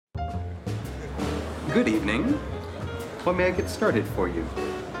Good evening. What may I get started for you?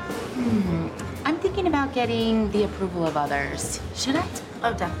 I'm thinking about getting the approval of others. Should I?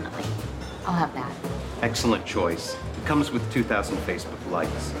 Oh, definitely. I'll have that. Excellent choice. It comes with 2,000 Facebook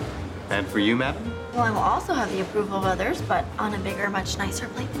likes. And for you, madam? Well, I will also have the approval of others, but on a bigger, much nicer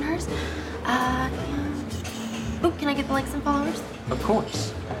plate than hers. Oh, can I get the likes and followers? Of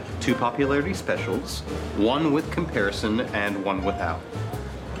course. 2 popularity specials, 1 with comparison and 1 without.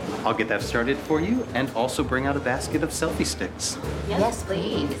 I'll get that started for you and also bring out a basket of selfie sticks. Yes,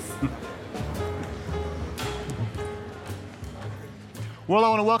 please. Well, I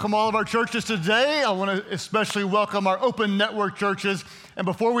want to welcome all of our churches today. I want to especially welcome our open network churches. And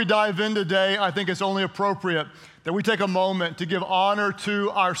before we dive in today, I think it's only appropriate that we take a moment to give honor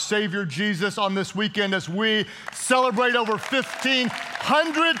to our Savior Jesus on this weekend as we celebrate over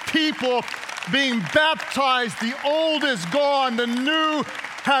 1,500 people being baptized. The old is gone, the new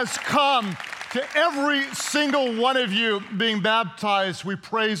has come. To every single one of you being baptized, we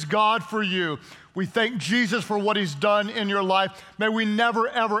praise God for you. We thank Jesus for what he's done in your life. May we never,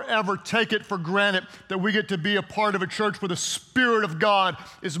 ever, ever take it for granted that we get to be a part of a church where the Spirit of God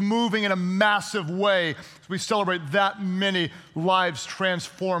is moving in a massive way as we celebrate that many lives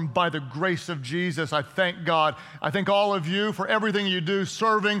transformed by the grace of Jesus. I thank God. I thank all of you for everything you do,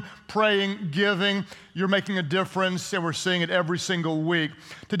 serving, praying, giving. You're making a difference, and we're seeing it every single week.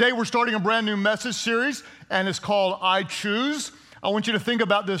 Today, we're starting a brand new message series, and it's called I Choose. I want you to think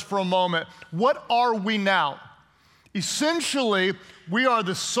about this for a moment. What are we now? Essentially, we are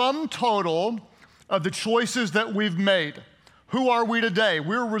the sum total of the choices that we've made. Who are we today?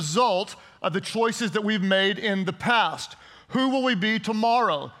 We're a result of the choices that we've made in the past. Who will we be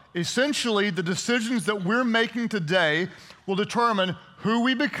tomorrow? Essentially, the decisions that we're making today will determine who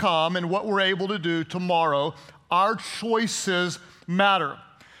we become and what we're able to do tomorrow. Our choices matter.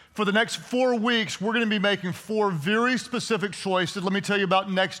 For the next 4 weeks, we're going to be making 4 very specific choices. Let me tell you about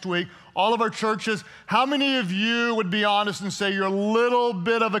next week. All of our churches, how many of you would be honest and say you're a little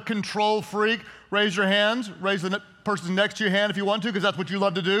bit of a control freak? Raise your hands. Raise the person next to your hand if you want to, because that's what you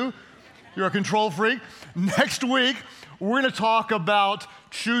love to do. You're a control freak. Next week, we're going to talk about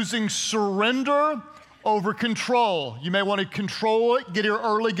choosing surrender over control. You may want to control it, get here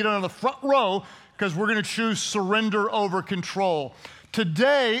early, get on the front row, because we're going to choose surrender over control.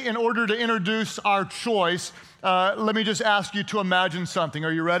 Today, in order to introduce our choice, let me just ask you to imagine something.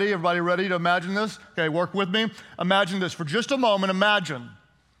 Are you ready? Everybody ready to imagine this? Okay, work with me. Imagine this for just a moment. Imagine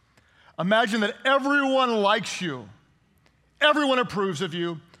that everyone likes you. Everyone approves of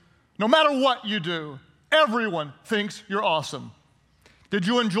you. No matter what you do, everyone thinks you're awesome. Did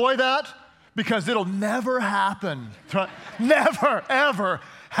you enjoy that? Because it'll never happen. Never, ever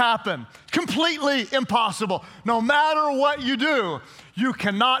happen. Completely impossible. No matter what you do, you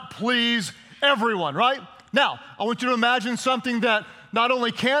cannot please everyone, right? Now, I want you to imagine something that not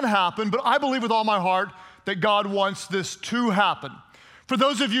only can happen, but I believe with all my heart that God wants this to happen. For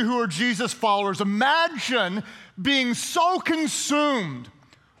those of you who are Jesus followers, imagine being so consumed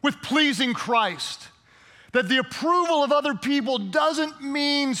with pleasing Christ that the approval of other people doesn't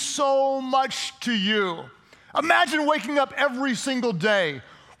mean so much to you. Imagine waking up every single day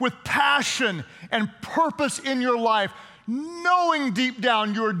with passion and purpose in your life, knowing deep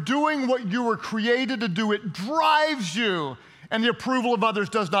down you're doing what you were created to do. It drives you, and the approval of others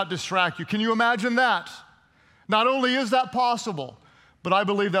does not distract you. Can you imagine that? Not only is that possible, but I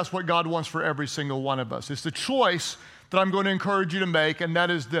believe that's what God wants for every single one of us. It's the choice that I'm going to encourage you to make, and that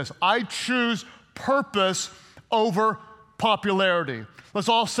is this: I choose purpose over popularity. Let's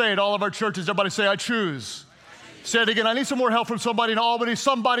all say it, all of our churches. Everybody say, I choose. Say it again. I need some more help from somebody in Albany,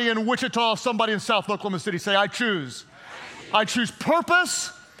 somebody in Wichita, somebody in South Oklahoma City. Say, I choose. I choose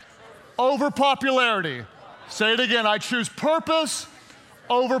purpose over popularity. Say it again. I choose purpose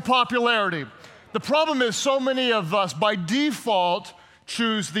over popularity. The problem is so many of us, by default,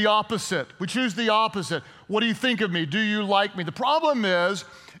 choose the opposite. We choose the opposite. What do you think of me? Do you like me? The problem is,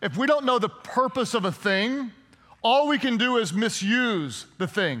 if we don't know the purpose of a thing, all we can do is misuse the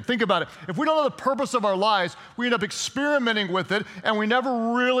thing. Think about it. If we don't know the purpose of our lives, we end up experimenting with it, and we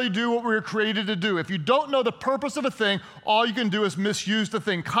never really do what we were created to do. If you don't know the purpose of a thing, all you can do is misuse the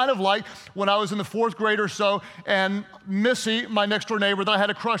thing. Kind of like when I was in the 4th grade or so, and Missy, my next-door neighbor that I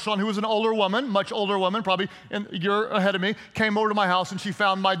had a crush on, who was an older woman, much older woman, probably a year ahead of me, came over to my house, and she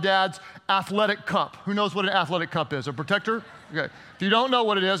found my dad's athletic cup. Who knows what an athletic cup is? A protector? Okay. If you don't know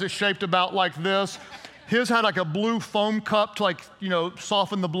what it is, it's shaped about like this. His had like a blue foam cup to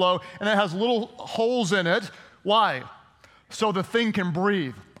soften the blow, and it has little holes in it. Why? So the thing can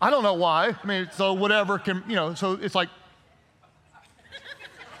breathe. I don't know why. I mean, so whatever can, so it's like,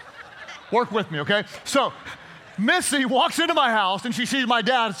 Work with me, okay? So Missy walks into my house and she sees my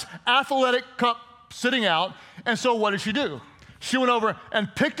dad's athletic cup sitting out. And so what did she do? She went over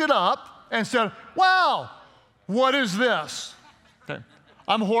and picked it up and said, wow, what is this? Okay.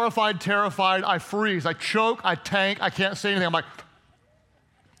 I'm horrified, terrified, I freeze, I choke, I tank, I can't say anything. I'm like,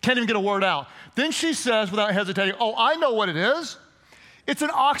 can't even get a word out. Then she says, without hesitating, oh, I know what it is. It's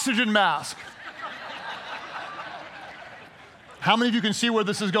an oxygen mask. How many of you can see where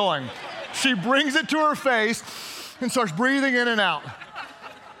this is going? She brings it to her face and starts breathing in and out.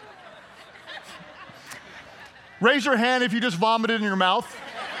 Raise your hand if you just vomited in your mouth.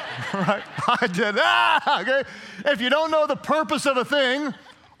 Right? I did. Okay. If you don't know the purpose of a thing,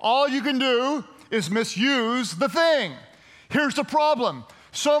 all you can do is misuse the thing. Here's the problem.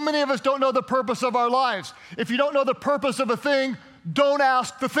 So many of us don't know the purpose of our lives. If you don't know the purpose of a thing, don't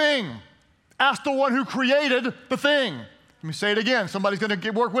ask the thing. Ask the one who created the thing. Let me say it again. Somebody's going to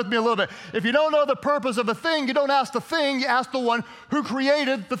work with me a little bit. If you don't know the purpose of a thing, you don't ask the thing, you ask the one who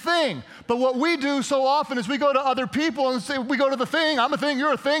created the thing. But what we do so often is we go to other people and say, we go to the thing, I'm a thing,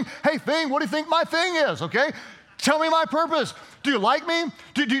 you're a thing. Hey, thing, what do you think my thing is, okay? Tell me my purpose. Do you like me?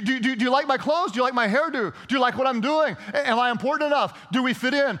 Do you like my clothes? Do you like my hairdo? Do you like what I'm doing? Am I important enough? Do we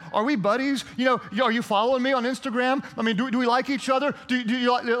fit in? Are we buddies? You know, are you following me on Instagram? I mean, do we like each other? Do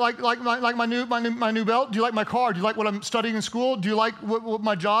you like my new belt? Do you like my car? Do you like what I'm studying in school? Do you like what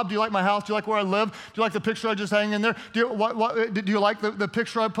my job? Do you like my house? Do you like where I live? Do you like the picture I just hang in there? Do you like the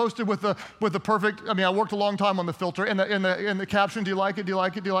picture I posted with the perfect? I mean, I worked a long time on the filter in the caption. Do you like it? Do you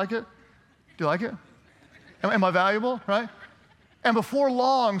like it? Do you like it? Do you like it? Am I valuable, right? And before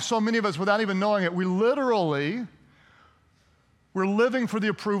long, so many of us, without even knowing it, we're living for the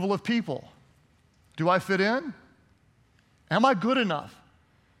approval of people. Do I fit in? Am I good enough?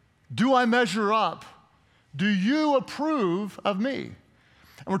 Do I measure up? Do you approve of me?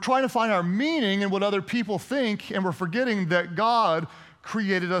 And we're trying to find our meaning in what other people think, and we're forgetting that God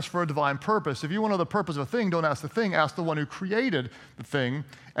created us for a divine purpose. If you want to know the purpose of a thing, don't ask the thing, ask the one who created the thing.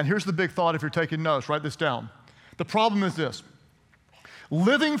 And here's the big thought if you're taking notes, write this down. The problem is this: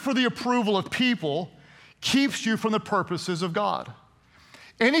 living for the approval of people keeps you from the purposes of God.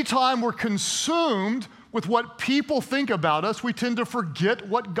 Anytime we're consumed with what people think about us, we tend to forget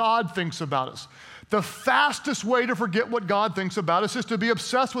what God thinks about us. The fastest way to forget what God thinks about us is to be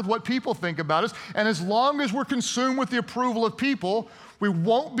obsessed with what people think about us. And as long as we're consumed with the approval of people, we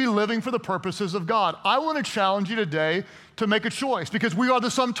won't be living for the purposes of God. I want to challenge you today to make a choice, because we are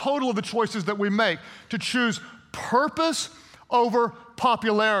the sum total of the choices that we make, to choose purpose over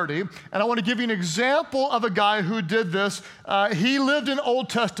popularity. And I want to give you an example of a guy who did this. He lived in Old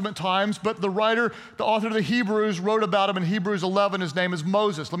Testament times, but the author of the Hebrews wrote about him in Hebrews 11. His name is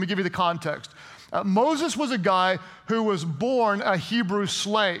Moses. Let me give you the context. Moses was a guy who was born a Hebrew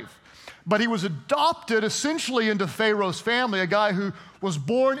slave, but he was adopted essentially into Pharaoh's family. A guy who was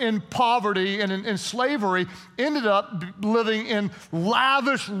born in poverty and in slavery ended up living in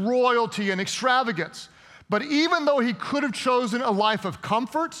lavish royalty and extravagance. But even though he could have chosen a life of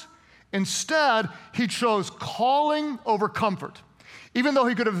comfort, instead he chose calling over comfort. Even though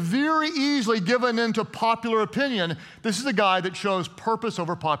he could have very easily given in to popular opinion, this is a guy that chose purpose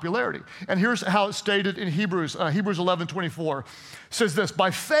over popularity. And here's how it's stated in Hebrews 11:24. It says this: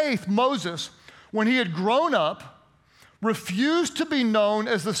 by faith, Moses, when he had grown up, refused to be known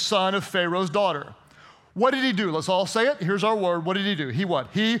as the son of Pharaoh's daughter. What did he do? Let's all say it. Here's our word. What did he do? He what?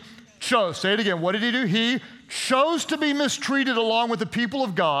 He chose. Say it again. What did he do? He chose to be mistreated along with the people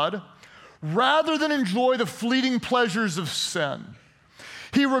of God rather than enjoy the fleeting pleasures of sin.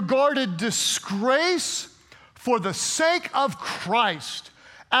 He regarded disgrace for the sake of Christ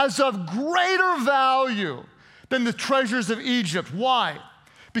as of greater value than the treasures of Egypt. Why?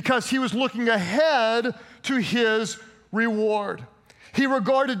 Because he was looking ahead to his reward. He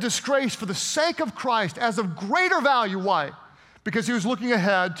regarded disgrace for the sake of Christ as of greater value. Why? Because he was looking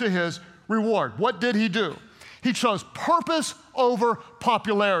ahead to his reward. What did he do? He chose purpose over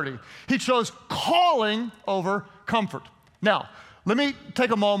popularity. He chose calling over comfort. Now, let me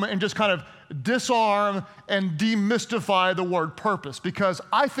take a moment and just kind of disarm and demystify the word purpose, because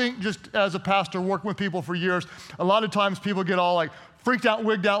I think, just as a pastor working with people for years, a lot of times people get all like freaked out,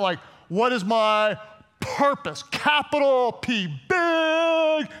 wigged out, like, what is my purpose? Capital P,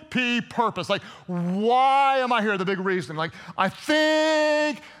 big P, purpose. Like, why am I here? The big reason. Like, I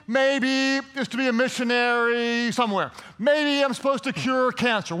think maybe it's to be a missionary somewhere. Maybe I'm supposed to cure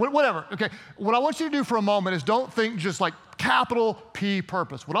cancer, whatever. Okay, what I want you to do for a moment is don't think just like capital P,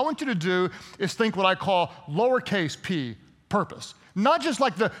 purpose. What I want you to do is think what I call lowercase p, purpose. Not just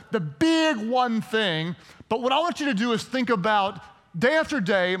like the big one thing, but what I want you to do is think about day after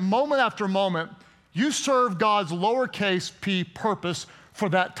day, moment after moment, you serve God's lowercase p purpose for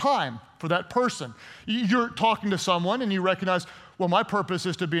that time, for that person. You're talking to someone and you recognize, well, my purpose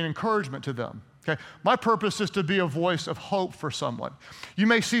is to be an encouragement to them. Okay? My purpose is to be a voice of hope for someone. You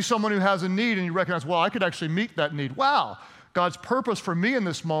may see someone who has a need and you recognize, well, I could actually meet that need. Wow, God's purpose for me in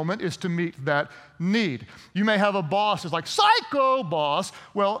this moment is to meet that need. You may have a boss who's like, psycho boss.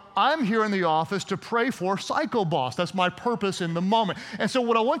 Well, I'm here in the office to pray for psycho boss. That's my purpose in the moment. And so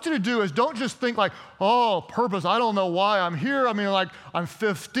what I want you to do is don't just think like, oh, purpose, I don't know why I'm here. I mean, like, I'm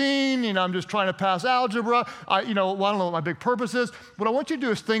 15, I'm just trying to pass algebra. I don't know what my big purpose is. What I want you to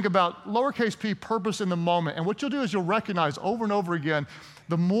do is think about lowercase p, purpose in the moment. And what you'll do is you'll recognize over and over again,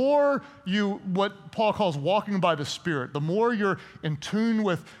 the more what Paul calls walking by the Spirit, the more you're in tune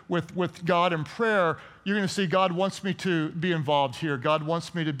with God in prayer, you're going to see God wants me to be involved here. God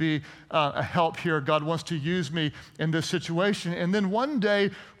wants me to be a help here. God wants to use me in this situation. And then one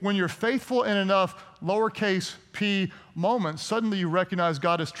day, when you're faithful in enough lowercase p moments, suddenly you recognize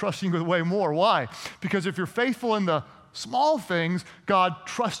God is trusting you with way more. Why? Because if you're faithful in the small things, God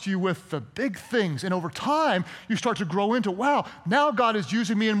trusts you with the big things. And over time, you start to grow into, wow, now God is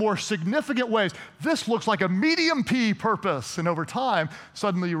using me in more significant ways. This looks like a medium P purpose. And over time,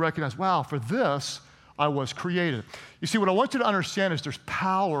 suddenly you recognize, wow, for this, I was created. You see, what I want you to understand is there's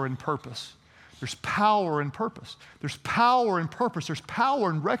power in purpose. There's power in purpose. There's power in purpose. There's power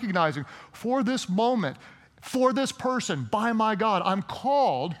in recognizing for this moment, for this person, by my God, I'm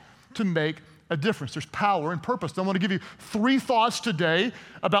called to make a difference. There's power and purpose. I want to give you 3 thoughts today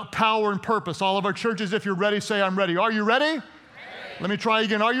about power and purpose. All of our churches, if you're ready, say, I'm ready. Are you ready? Ready. Let me try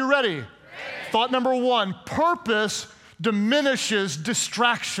again. Are you ready? Ready. Thought number 1, purpose diminishes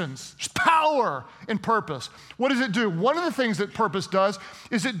distractions. There's power in purpose. What does it do? One of the things that purpose does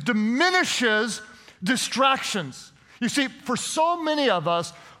is it diminishes distractions. You see, for so many of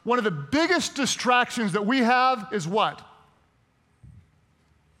us, one of the biggest distractions that we have is what?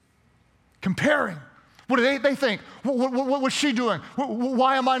 Comparing. What do they think? What's she doing?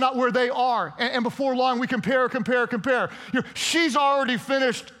 Why am I not where they are? And before long, we compare. She's already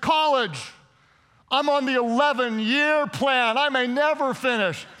finished college. I'm on the 11-year plan. I may never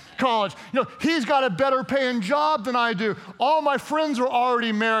finish college. He's got a better paying job than I do. All my friends are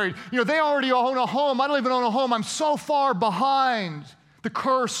already married. They already own a home. I don't even own a home. I'm so far behind. The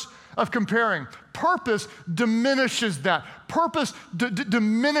curse of comparing. Purpose diminishes that. Purpose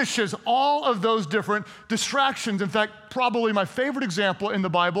diminishes all of those different distractions. In fact, probably my favorite example in the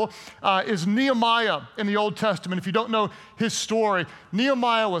Bible is Nehemiah in the Old Testament. If you don't know his story,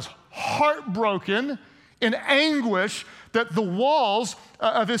 Nehemiah was heartbroken, in anguish that the walls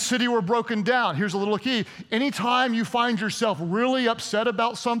of his city were broken down. Here's a little key. Anytime you find yourself really upset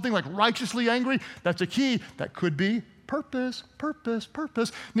about something, like righteously angry, that's a key. That could be purpose.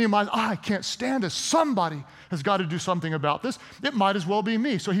 Nehemiah, I can't stand this. Somebody has got to do something about this. It might as well be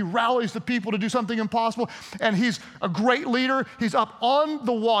me. So he rallies the people to do something impossible, and he's a great leader. He's up on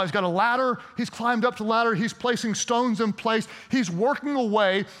the wall. He's got a ladder. He's climbed up the ladder. He's placing stones in place. He's working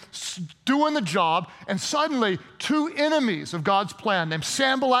away, doing the job, and suddenly 2 enemies of God's plan named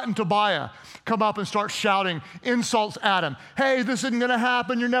Sanballat and Tobiah come up and start shouting insults at him. Hey, this isn't going to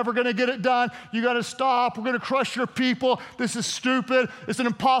happen. You're never going to get it done. You got to stop. We're going to crush your people. This is stupid. It's an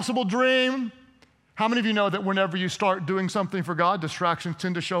impossible dream. How many of you know that whenever you start doing something for God, distractions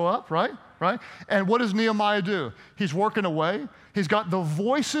tend to show up, right? And what does Nehemiah do? He's working away. He's got the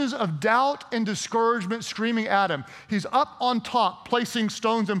voices of doubt and discouragement screaming at him. He's up on top, placing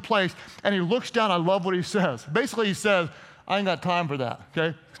stones in place, and he looks down. I love what he says. Basically, he says, I ain't got time for that,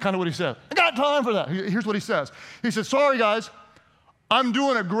 okay? It's kind of what he says. I got time for that. Here's what he says. He says, sorry, guys, I'm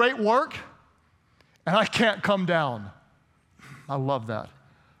doing a great work, and I can't come down. I love that.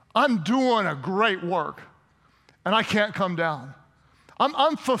 I'm doing a great work, and I can't come down.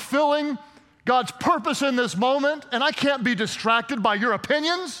 I'm fulfilling God's purpose in this moment, and I can't be distracted by your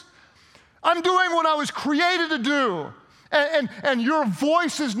opinions. I'm doing what I was created to do. And your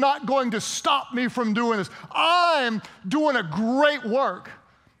voice is not going to stop me from doing this. I'm doing a great work.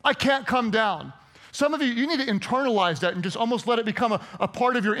 I can't come down. Some of you need to internalize that and just almost let it become a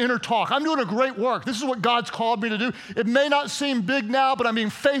part of your inner talk. I'm doing a great work. This is what God's called me to do. It may not seem big now, but I'm being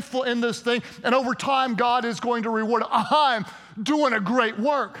faithful in this thing. And over time, God is going to reward it. I'm doing a great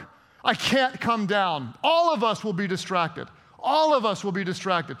work. I can't come down. All of us will be distracted. All of us will be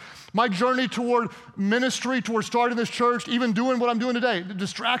distracted. My journey toward ministry, toward starting this church, even doing what I'm doing today, the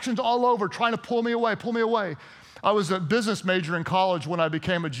distractions all over, trying to pull me away. I was a business major in college when I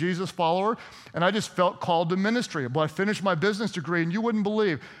became a Jesus follower, and I just felt called to ministry. But I finished my business degree, and you wouldn't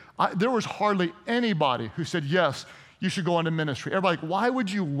believe, there was hardly anybody who said, yes, you should go into ministry. Everybody's like, why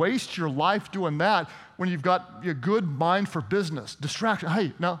would you waste your life doing that when you've got a good mind for business? Distraction.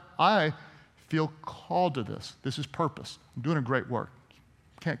 Hey, no, I feel called to this. This is purpose. I'm doing a great work.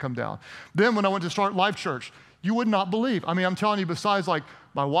 Can't come down. Then when I went to start Life Church, you would not believe. I mean, I'm telling you, besides like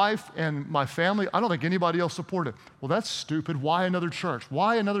my wife and my family, I don't think anybody else supported. Well, that's stupid. Why another church?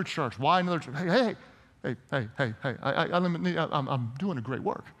 Why another church? Why another church? Hey, I'm doing a great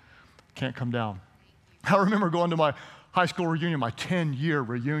work. Can't come down. I remember going to my high school reunion, my 10-year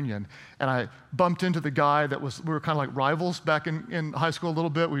reunion, and I bumped into the guy we were kind of like rivals back in high school a little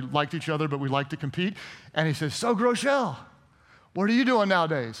bit. We liked each other, but we liked to compete. And he says, so Groeschel, what are you doing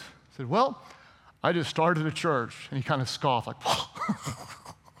nowadays? I said, well, I just started a church. And he kind of scoffed, like,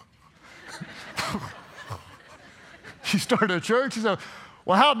 you started a church? He said,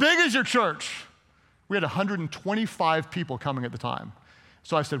 well, how big is your church? We had 125 people coming at the time.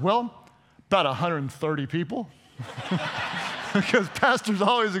 So I said, well, about 130 people. Because pastors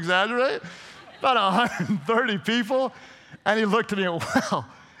always exaggerate. About 130 people. And he looked at me and went, well,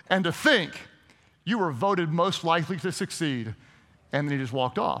 and to think you were voted most likely to succeed. And then he just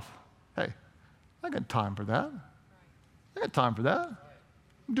walked off. Hey, I got time for that.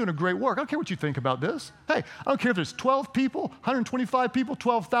 I'm doing a great work. I don't care what you think about this. Hey, I don't care if there's 12 people, 125 people,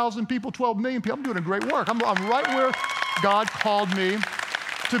 12,000 people, 12 million people. I'm doing a great work. I'm right where God called me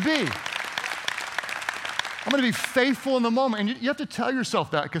to be. I'm going to be faithful in the moment. And you have to tell yourself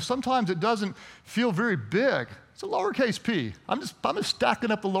that, because sometimes it doesn't feel very big. It's a lowercase p. I'm just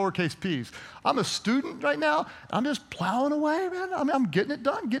stacking up the lowercase p's. I'm a student right now. I'm just plowing away, man. I'm getting it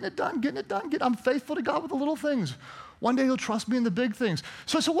done. I'm faithful to God with the little things. One day he'll trust me in the big things.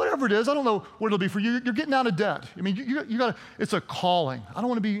 So whatever it is, I don't know what it'll be for you. You're getting out of debt. I mean, you got it's a calling. I don't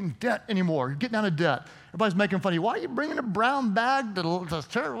want to be in debt anymore. You're getting out of debt. Everybody's making fun of you. Why are you bringing a brown bag to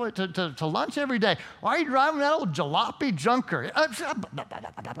lunch every day? Why are you driving that old jalopy junker?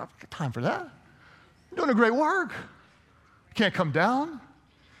 Time for that. You're doing a great work. You can't come down.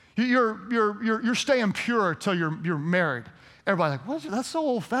 You're staying pure till you're married. Everybody's like, what? That's so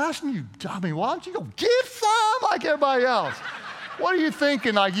old-fashioned. Why don't you go get some like everybody else? What are you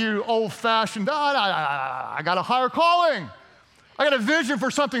thinking, like you old-fashioned? I got a higher calling. I got a vision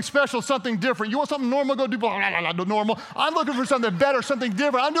for something special, something different. You want something normal, go do normal. I'm looking for something better, something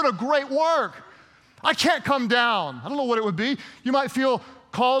different. I'm doing a great work. I can't come down. I don't know what it would be. You might feel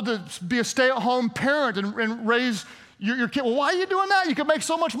called to be a stay-at-home parent and raise your kid. Well, why are you doing that? You can make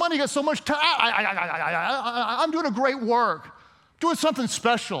so much money. You got so much time. I'm doing a great work. I'm doing something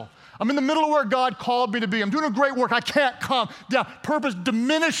special. I'm in the middle of where God called me to be. I'm doing a great work. I can't come down. Purpose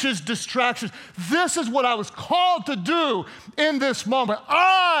diminishes distractions. This is what I was called to do in this moment.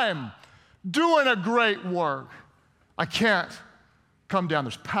 I'm doing a great work. I can't come down.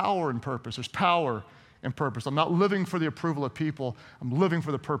 There's power in purpose. There's power in purpose. I'm not living for the approval of people. I'm living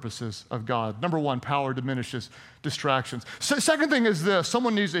for the purposes of God. Number one, power diminishes distractions. Second thing is this.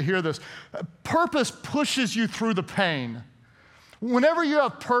 Someone needs to hear this. Purpose pushes you through the pain. Whenever you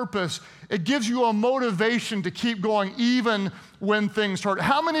have purpose, it gives you a motivation to keep going even when things hurt.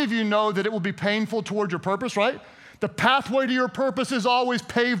 How many of you know that it will be painful toward your purpose, right? The pathway to your purpose is always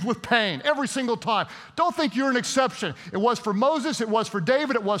paved with pain, every single time. Don't think you're an exception. It was for Moses, it was for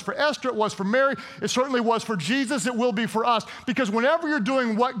David, it was for Esther, it was for Mary, it certainly was for Jesus, it will be for us. Because whenever you're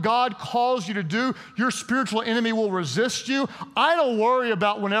doing what God calls you to do, your spiritual enemy will resist you. I don't worry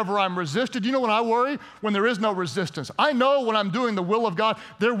about whenever I'm resisted. You know when I worry? When there is no resistance. I know when I'm doing the will of God,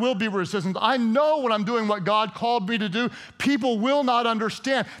 there will be resistance. I know when I'm doing what God called me to do, people will not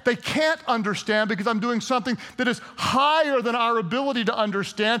understand. They can't understand because I'm doing something that is higher than our ability to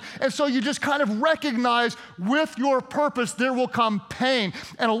understand. And so you just kind of recognize with your purpose, there will come pain.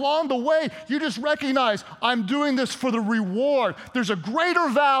 And along the way, you just recognize, I'm doing this for the reward. There's a greater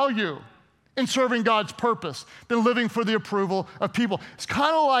value in serving God's purpose than living for the approval of people. It's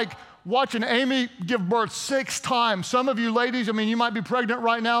kind of like watching Amy give birth 6 times. Some of you ladies, I mean, you might be pregnant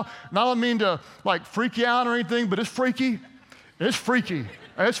right now, and I don't mean to like freak you out or anything, but it's freaky. It's freaky.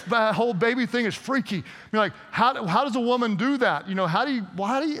 That whole baby thing is freaky. You're like, how does a woman do that? You know, how do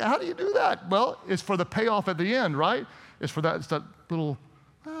you do that? Well, it's for the payoff at the end, right? It's that little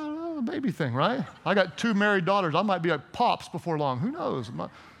baby thing, right? I got 2 married daughters. I might be like pops before long. Who knows?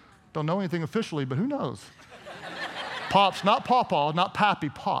 Don't know anything officially, but who knows? Pops, not pawpaw, not pappy,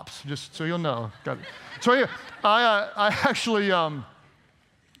 pops. Just so you'll know. Got it. So yeah, I actually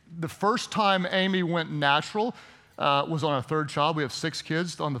the first time Amy went natural. was on our third child. We have 6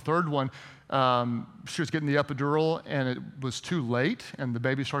 kids. On the third one, she was getting the epidural, and it was too late, and the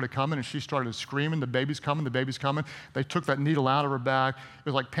baby started coming, and she started screaming, the baby's coming, the baby's coming. They took that needle out of her back. It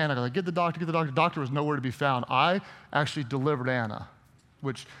was like panic. Like, get the doctor, get the doctor. The doctor was nowhere to be found. I actually delivered Anna,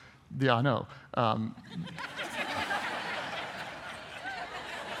 which, yeah, I know.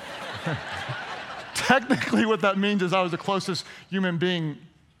 Technically, what that means is I was the closest human being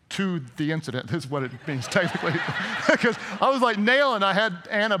to the incident, is what it means technically. Because I was like nailing, I had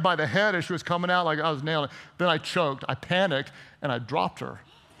Anna by the head as she was coming out, like I was nailing. Then I choked, I panicked, and I dropped her.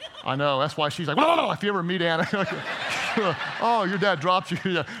 I know, that's why she's like, whoa, if you ever meet Anna, oh, your dad dropped you,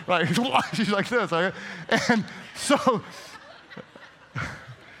 yeah, right. She's like this. And so,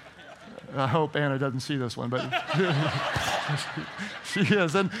 I hope Anna doesn't see this one, but she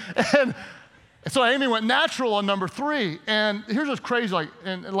is. And so Amy went natural on number 3. And here's what's crazy, like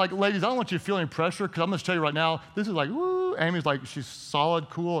ladies, I don't want you to feel any pressure, because I'm going to tell you right now, this is like, woo, Amy's like, she's solid,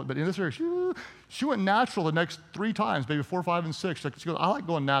 cool, but in this area, she went natural the next 3 times, maybe 4, 5, and 6. She goes, I like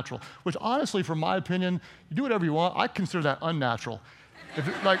going natural, which honestly, from my opinion, you do whatever you want. I consider that unnatural.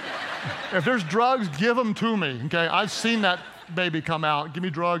 If there's drugs, give them to me, okay? I've seen that baby come out. Give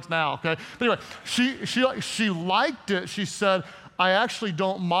me drugs now, okay? But anyway, she liked it. She said, I actually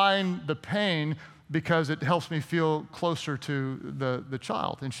don't mind the pain because it helps me feel closer to the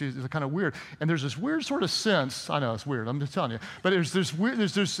child. And she's kind of weird. And there's this weird sort of sense, I know it's weird, I'm just telling you, but there's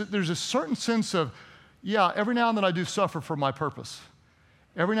a certain sense of, yeah, every now and then I do suffer for my purpose.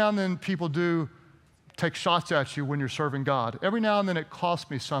 Every now and then people do take shots at you when you're serving God. Every now and then it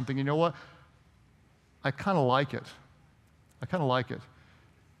costs me something. You know what? I kind of like it. I kind of like it.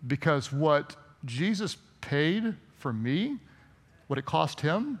 Because what Jesus paid for me, what it cost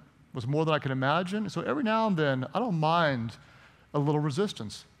him, was more than I could imagine. So every now and then, I don't mind a little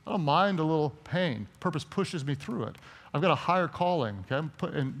resistance. I don't mind a little pain. Purpose pushes me through it. I've got a higher calling, okay?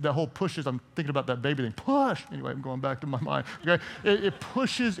 And that whole pushes, I'm thinking about that baby thing. Push! Anyway, I'm going back to my mind, okay? It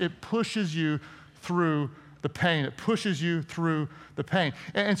pushes you through the pain. It pushes you through the pain.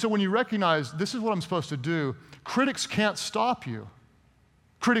 And so when you recognize this is what I'm supposed to do, critics can't stop you.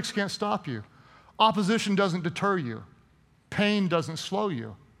 Critics can't stop you. Opposition doesn't deter you. Pain doesn't slow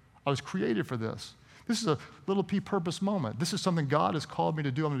you. I was created for this. This is a little P purpose moment. This is something God has called me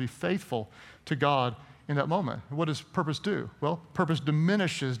to do. I'm going to be faithful to God in that moment. What does purpose do? Well, purpose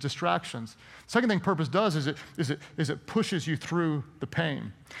diminishes distractions. The second thing purpose does is it pushes you through the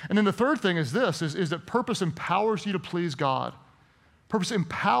pain. And then the third thing is this, is that purpose empowers you to please God. Purpose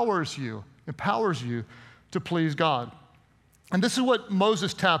empowers you to please God. And this is what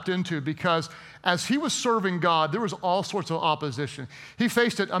Moses tapped into, because as he was serving God, there was all sorts of opposition. He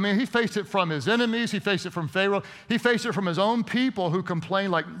faced it from his enemies, he faced it from Pharaoh, he faced it from his own people who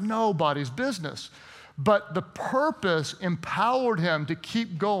complained like nobody's business. But the purpose empowered him to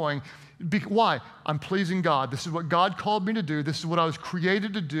keep going. Why? I'm pleasing God. This is what God called me to do. This is what I was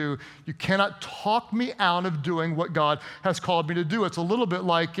created to do. You cannot talk me out of doing what God has called me to do. It's a little bit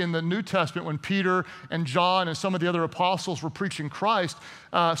like in the New Testament when Peter and John and some of the other apostles were preaching Christ.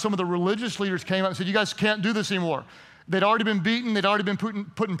 Some of the religious leaders came up and said, you guys can't do this anymore. They'd already been beaten. They'd already been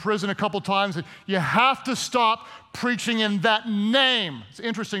put in prison a couple times. You have to stop preaching in that name. It's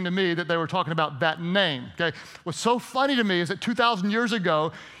interesting to me that they were talking about that name, okay? What's so funny to me is that 2,000 years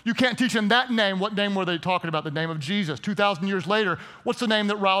ago, you can't teach in that name. What name were they talking about? The name of Jesus. 2,000 years later, what's the name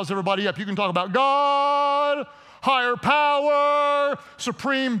that riles everybody up? You can talk about God, higher power,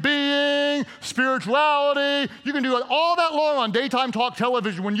 supreme being, spirituality. You can do it all that long on daytime talk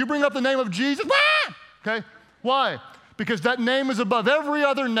television. When you bring up the name of Jesus, okay? Why? Because that name is above every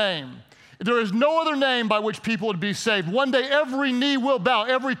other name. There is no other name by which people would be saved. One day every knee will bow,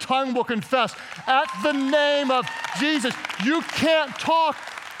 every tongue will confess at the name of Jesus. You can't talk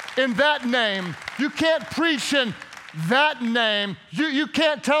in that name. You can't preach in that name. You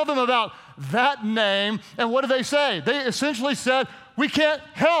can't tell them about that name. And what do they say? They essentially said, we can't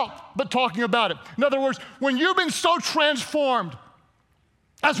help but talking about it. In other words, when you've been so transformed,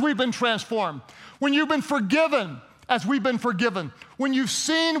 as we've been transformed, when you've been forgiven, as we've been forgiven, when you've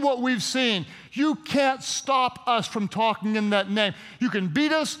seen what we've seen, you can't stop us from talking in that name. You can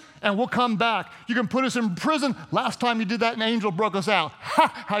beat us and we'll come back. You can put us in prison. Last time you did that, an angel broke us out.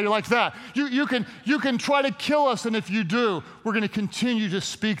 How you like that? You can try to kill us, and if you do, we're going to continue to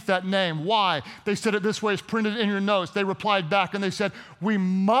speak that name. Why? They said it this way, it's printed in your notes. They replied back and they said, we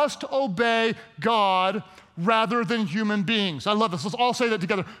must obey God rather than human beings. I love this. Let's all say that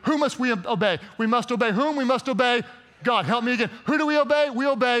together. Who must we obey? We must obey whom? We must obey God. Help me again. Who do we obey? We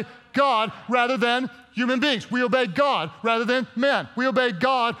obey God rather than human beings. We obey God rather than men. We obey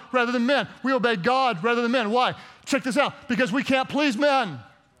God rather than men. We obey God rather than men. Why? check this out, because we can't please men.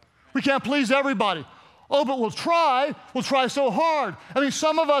 We can't please everybody. Oh, but we'll try so hard. I mean,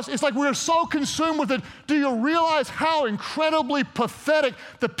 some of us, it's like we're so consumed with it. Do you realize how incredibly pathetic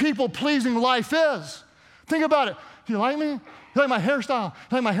the people-pleasing life is? Think about it. Do you like me? You like my hairstyle?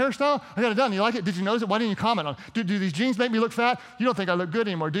 You like my hairstyle? I got it done. You like it? Did you notice it? Why didn't you comment on it? Do these jeans make me look fat? You don't think I look good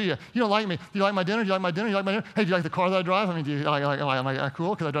anymore, do you? You don't like me. Do you like my dinner? Do you like my dinner? Do you like my dinner? Hey, do you like the car that I drive? I mean, do you am I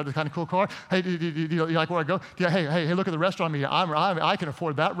cool because I drive this kind of cool car? Hey, do you like where I go? Hey, look at the restaurant media. I can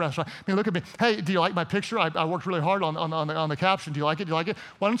afford that restaurant. I mean, look at me. Hey, do you like my picture? I worked really hard on the caption. Do you like it? Do you like it?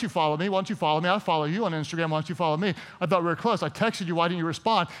 Why don't you follow me? Why don't you follow me? I follow you on Instagram. Why don't you follow me? I thought we were close. I texted you. Why didn't you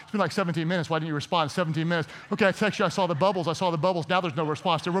respond? It's been like 17 minutes. Why didn't you respond? 17 minutes. Okay, I texted you. I saw the bubbles. Now there's no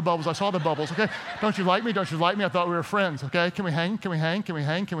response. There were bubbles. I saw the bubbles. Okay. Don't you like me? Don't you like me? I thought we were friends. Okay. Can we hang? Can we hang? Can we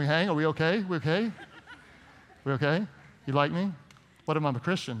hang? Can we hang? Are we okay? We okay? We okay? You like me? What am I, a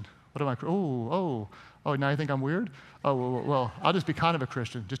Christian? What am I? Oh, now you think I'm weird? Oh, well, I'll just be kind of a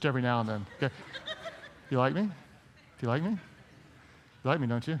Christian, just every now and then. Okay. You like me? Do you like me? You like me,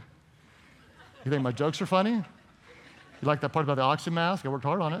 don't you? You think my jokes are funny? You like that part about the oxygen mask? I worked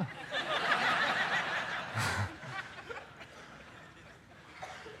hard on it.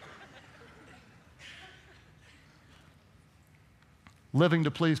 Living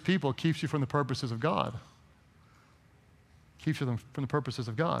to please people keeps you from the purposes of God. Keeps you from the purposes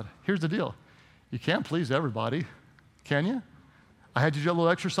of God. Here's the deal. You can't please everybody, can you? I had you do a little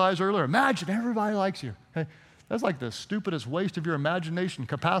exercise earlier. Imagine everybody likes you. Okay? That's like the stupidest waste of your imagination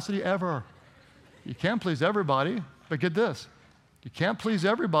capacity ever. You can't please everybody, but get this. You can't please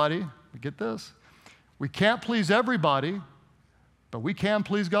everybody, but get this. We can't please everybody, but we can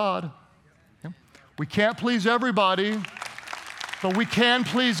please God. Okay? We can't please everybody, but we can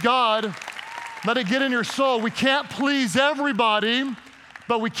please God. Let it get in your soul. We can't please everybody,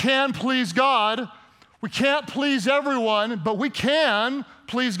 but we can please God. We can't please everyone, but we can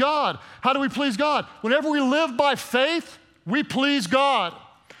please God. How do we please God? Whenever we live by faith, we please God.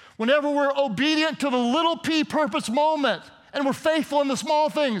 Whenever we're obedient to the little p purpose moment and we're faithful in the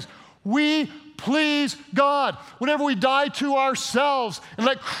small things, we please God. Whenever we die to ourselves and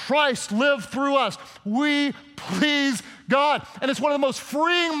let Christ live through us, we please God. And it's one of the most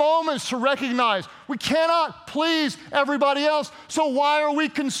freeing moments to recognize we cannot please everybody else, so why are we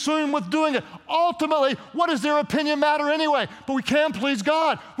consumed with doing it? Ultimately, what does their opinion matter anyway? But we can please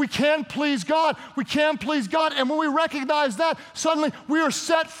God. We can please God. We can please God. And when we recognize that, suddenly we are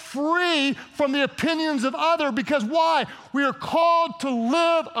set free from the opinions of others, because why? We are called to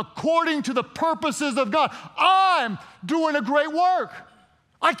live according to the purposes of God. I'm doing a great work.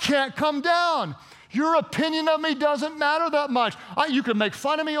 I can't come down. Your opinion of me doesn't matter that much. You can make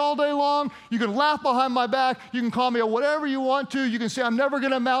fun of me all day long. You can laugh behind my back. You can call me whatever you want to. You can say I'm never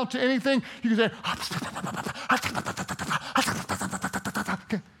going to amount to anything. You can say,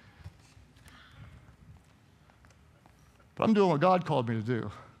 okay. But I'm doing what God called me to do.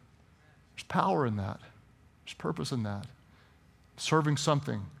 There's power in that. There's purpose in that. Serving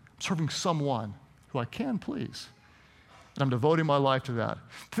something, serving someone who I can please. And I'm devoting my life to that.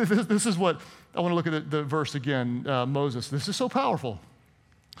 This is what, I want to look at the verse again, Moses. This is so powerful.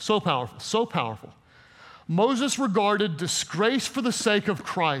 So powerful, so powerful. Moses regarded disgrace for the sake of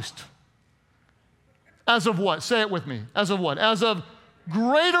Christ as of what? Say it with me. As of what? As of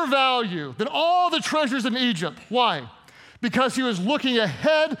greater value than all the treasures in Egypt. Why? Because he was looking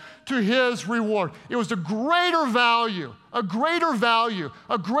ahead to his reward. It was a greater value,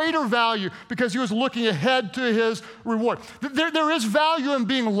 because he was looking ahead to his reward. There is value in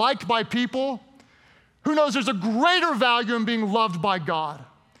being liked by people. Who knows, there's a greater value in being loved by God.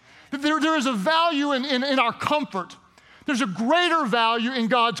 There is a value in our comfort. There's a greater value in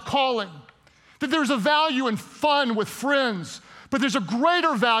God's calling. That there's a value in fun with friends, but there's a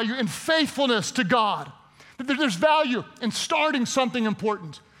greater value in faithfulness to God. There's value in starting something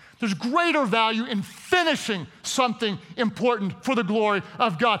important. There's greater value in finishing something important for the glory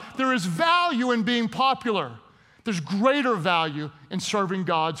of God. There is value in being popular. There's greater value in serving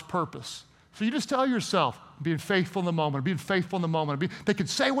God's purpose. So you just tell yourself, being faithful in the moment, being faithful in the moment. They can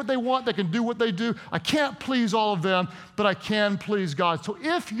say what they want, they can do what they do. I can't please all of them, but I can please God. So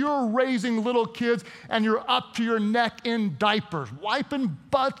if you're raising little kids and you're up to your neck in diapers, wiping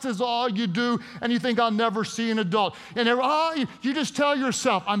butts is all you do, and you think I'll never see an adult, and you just tell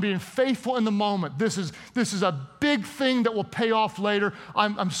yourself, I'm being faithful in the moment. This is a big thing that will pay off later.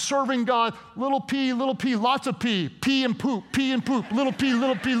 I'm serving God, little p, lots of pee and poop, little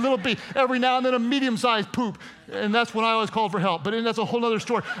p, every now and then a medium-sized poop. poop. And that's when I always call for help. But that's a whole other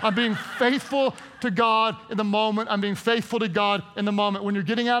story. I'm being faithful to God in the moment. I'm being faithful to God in the moment. When you're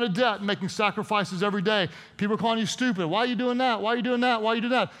getting out of debt and making sacrifices every day, people are calling you stupid. Why are you doing that? Why are you doing that? Why are you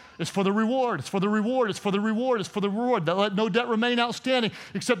doing that? It's for the reward. It's for the reward. It's for the reward. It's for the reward. That let no debt remain outstanding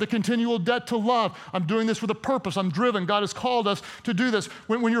except the continual debt to love. I'm doing this with a purpose. I'm driven. God has called us to do this.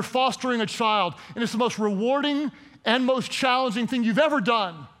 When you're fostering a child, and it's the most rewarding and most challenging thing you've ever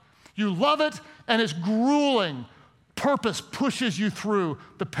done. You love it, and it's grueling. Purpose pushes you through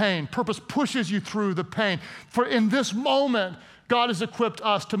the pain. Purpose pushes you through the pain. For in this moment, God has equipped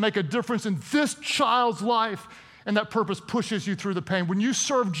us to make a difference in this child's life, and that purpose pushes you through the pain. When you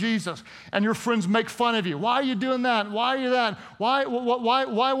serve Jesus and your friends make fun of you, why are you doing that? Why are you that? Why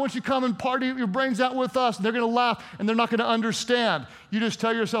won't you come and party your brains out with us? And they're going to laugh, and they're not going to understand. You just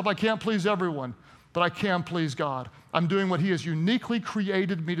tell yourself, I can't please everyone, but I can please God. I'm doing what He has uniquely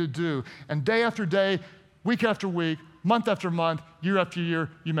created me to do. And day after day, week after week, month after month, year after year,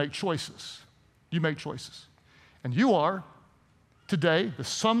 you make choices. You make choices. And you are, today, the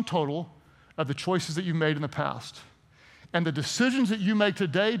sum total of the choices that you made in the past. And the decisions that you make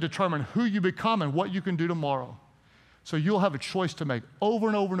today determine who you become and what you can do tomorrow. So you'll have a choice to make over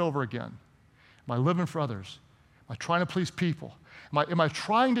and over and over again. Am I living for others? Am I trying to please people? Am I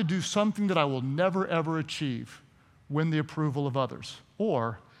trying to do something that I will never, ever achieve, win the approval of others?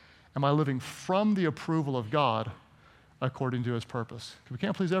 Or am I living from the approval of God according to His purpose? We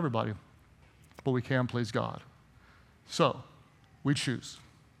can't please everybody, but we can please God. So we choose.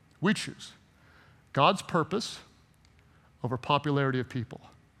 We choose God's purpose over popularity of people.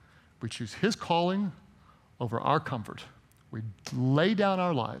 We choose His calling over our comfort. We lay down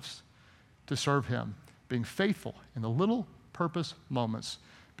our lives to serve Him, being faithful in the little purpose moments.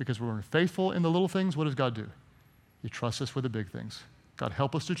 Because when we're faithful in the little things, what does God do? He trusts us with the big things. God,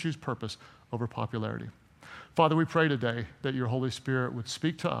 help us to choose purpose over popularity. Father, we pray today that your Holy Spirit would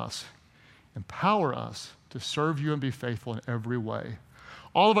speak to us, empower us to serve you and be faithful in every way.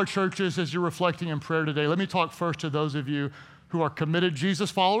 All of our churches, as you're reflecting in prayer today, let me talk first to those of you who are committed Jesus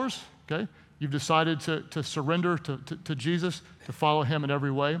followers, okay? You've decided to surrender to Jesus, to follow Him in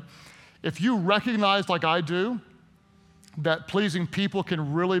every way. If you recognize, like I do, that pleasing people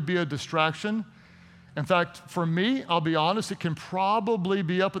can really be a distraction. In fact, for me, I'll be honest, it can probably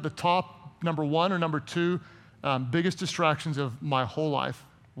be up at the top, number one or number two, biggest distractions of my whole life.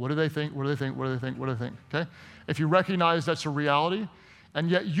 What do they think? What do they think? What do they think? What do they think? Okay? If you recognize that's a reality, and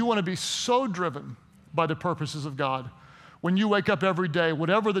yet you want to be so driven by the purposes of God, when you wake up every day,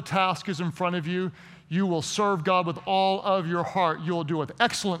 whatever the task is in front of you, you will serve God with all of your heart. You will do it with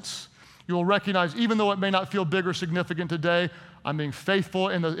excellence. You will recognize, even though it may not feel big or significant today, I'm being faithful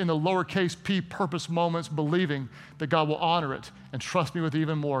in the lowercase p purpose moments, believing that God will honor it and trust me with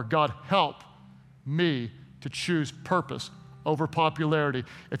even more. God, help me to choose purpose over popularity.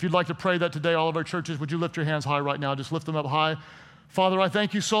 If you'd like to pray that today, all of our churches, would you lift your hands high right now? Just lift them up high. Father, I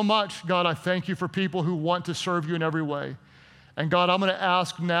thank you so much. God, I thank you for people who want to serve you in every way. And God, I'm going to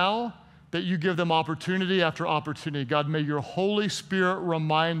ask now that you give them opportunity after opportunity. God, may your Holy Spirit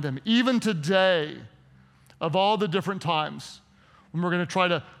remind them, even today, of all the different times when we're going to try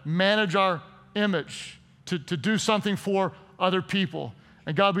to manage our image, to do something for other people.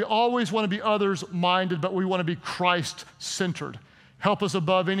 And God, we always want to be others-minded, but we want to be Christ-centered. Help us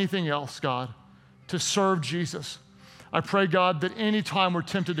above anything else, God, to serve Jesus. I pray, God, that any time we're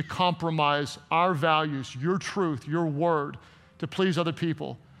tempted to compromise our values, your truth, your word, to please other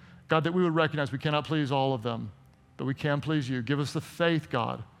people, God, that we would recognize we cannot please all of them, but we can please you. Give us the faith,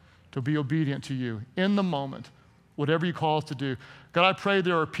 God, to be obedient to you in the moment, whatever you call us to do. God, I pray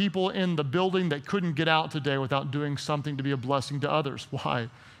there are people in the building that couldn't get out today without doing something to be a blessing to others. Why?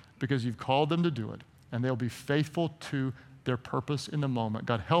 Because you've called them to do it, and they'll be faithful to their purpose in the moment.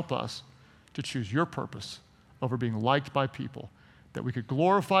 God, help us to choose your purpose over being liked by people, that we could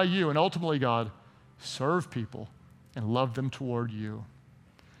glorify you and ultimately, God, serve people and love them toward you.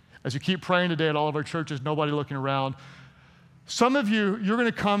 As you keep praying today at all of our churches, nobody looking around, some of you, you're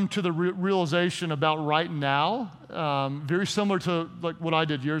going to come to the realization about right now, very similar to like what I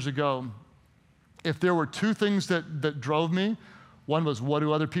did years ago. If there were two things that drove me, one was what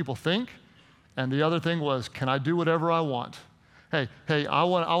do other people think, and the other thing was can I do whatever I want? Hey, I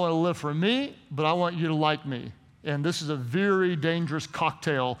want to live for me, but I want you to like me. And this is a very dangerous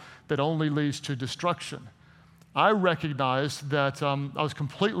cocktail that only leads to destruction. I recognized that I was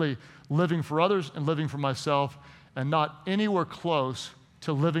completely living for others and living for myself and not anywhere close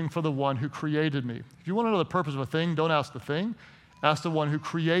to living for the one who created me. If you want to know the purpose of a thing, don't ask the thing. Ask the one who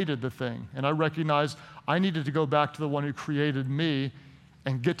created the thing. And I recognized I needed to go back to the one who created me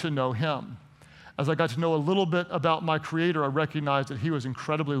and get to know him. as I got to know a little bit about my Creator, I recognized that He was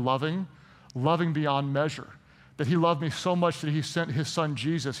incredibly loving, loving beyond measure. That He loved me so much that He sent His Son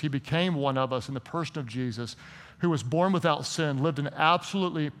Jesus. He became one of us in the person of Jesus, who was born without sin, lived an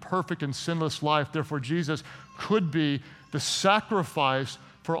absolutely perfect and sinless life. Therefore, Jesus could be the sacrifice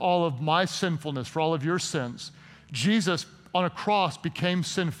for all of my sinfulness, for all of your sins. Jesus on a cross became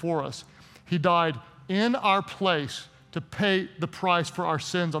sin for us. He died in our place to pay the price for our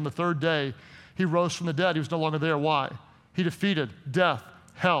sins. On the third day, He rose from the dead. He was no longer there. Why? He defeated death,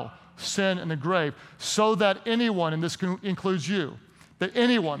 hell, sin, and the grave, so that anyone, and this includes you, that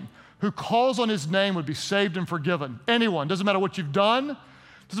anyone who calls on His name would be saved and forgiven. Anyone. Doesn't matter what you've done.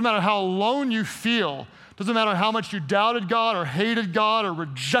 Doesn't matter how alone you feel. Doesn't matter how much you doubted God or hated God or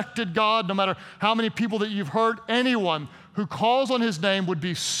rejected God. No matter how many people that you've hurt. Anyone who calls on His name would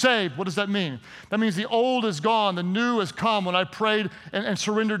be saved. What does that mean? That means the old is gone, the new has come. When I prayed and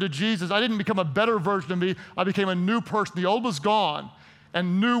surrendered to Jesus, I didn't become a better version of me. I became a new person. The old was gone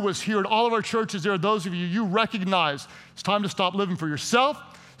and new was here. In all of our churches, there are those of you, you recognize it's time to stop living for yourself.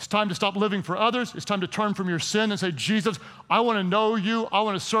 It's time to stop living for others. It's time to turn from your sin and say, Jesus, I want to know You. I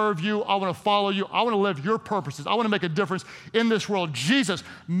want to serve You. I want to follow You. I want to live Your purposes. I want to make a difference in this world. Jesus,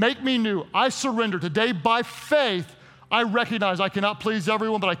 make me new. I surrender today by faith. I recognize I cannot please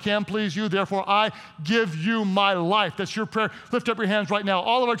everyone, but I can please You. Therefore, I give You my life. That's your prayer. Lift up your hands right now,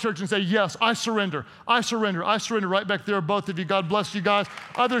 all of our church, and say, yes, I surrender. I surrender. I surrender. Right back there, both of you. God bless you guys.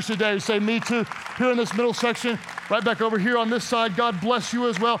 Others today say, me too. Here in this middle section, right back over here on this side, God bless you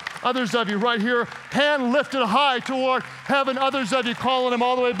as well. Others of you right here, hand lifted high toward heaven. Others of you calling Him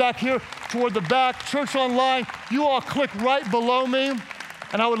all the way back here toward the back. Church online, you all click right below me.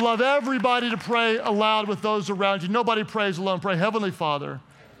 And I would love everybody to pray aloud with those around you. Nobody prays alone. Pray, Heavenly Father,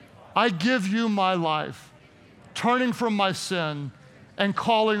 I give You my life, turning from my sin and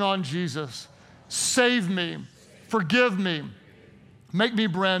calling on Jesus. Save me, forgive me, make me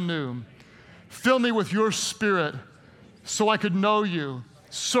brand new. Fill me with Your Spirit so I could know You,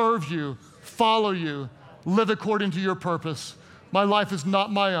 serve You, follow You, live according to Your purpose. My life is not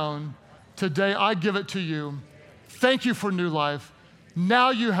my own. Today I give it to You. Thank You for new life. Now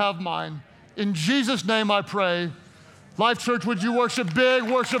You have mine. In Jesus' name I pray. Life Church, would you worship big,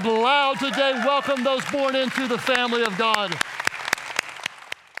 worship loud today? Welcome those born into the family of God.